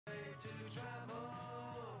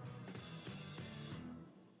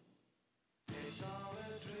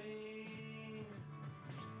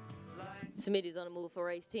Smitty's on the move for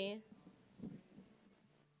race 10.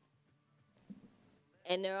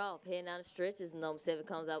 And they're off. Heading down the stretch as number 7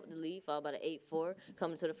 comes out with the lead, followed by the 8-4.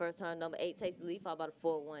 Coming to the first turn, number 8 takes the lead, followed by the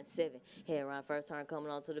 4-1-7. Heading around first turn,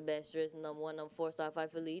 coming on to the back stretch, number 1, number 4 start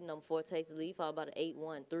fight for the lead. Number 4 takes the lead, followed by the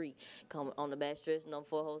 8-1-3. Coming on the back stretch, number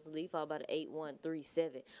 4 holds the lead, followed by the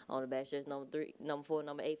 8-1-3-7. On the back stretch, number 4,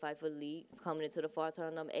 number 8 fight for the lead. Coming into the far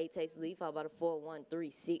turn, number 8 takes the lead, followed by the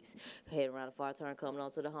 4-1-3-6. Heading around the far turn, coming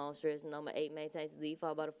on to the home stretch, number 8 maintains the lead,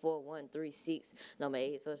 followed by the 4-1-3-6. Number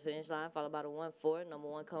 8 hits first finish line, followed by the 1-4. Number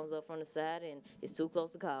 1 comes up from the side, and it's too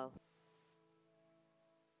close to call.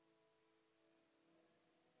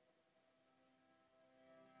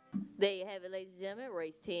 There you have it, ladies and gentlemen.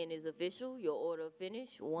 Race 10 is official. Your order of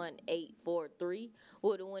finish, 1-8-4-3.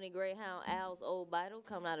 With the winning Greyhound, Al's Old Vital,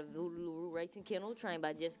 coming out of Voodoo Racing Kennel, trained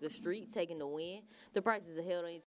by Jessica Street, taking the win. The prices are held on your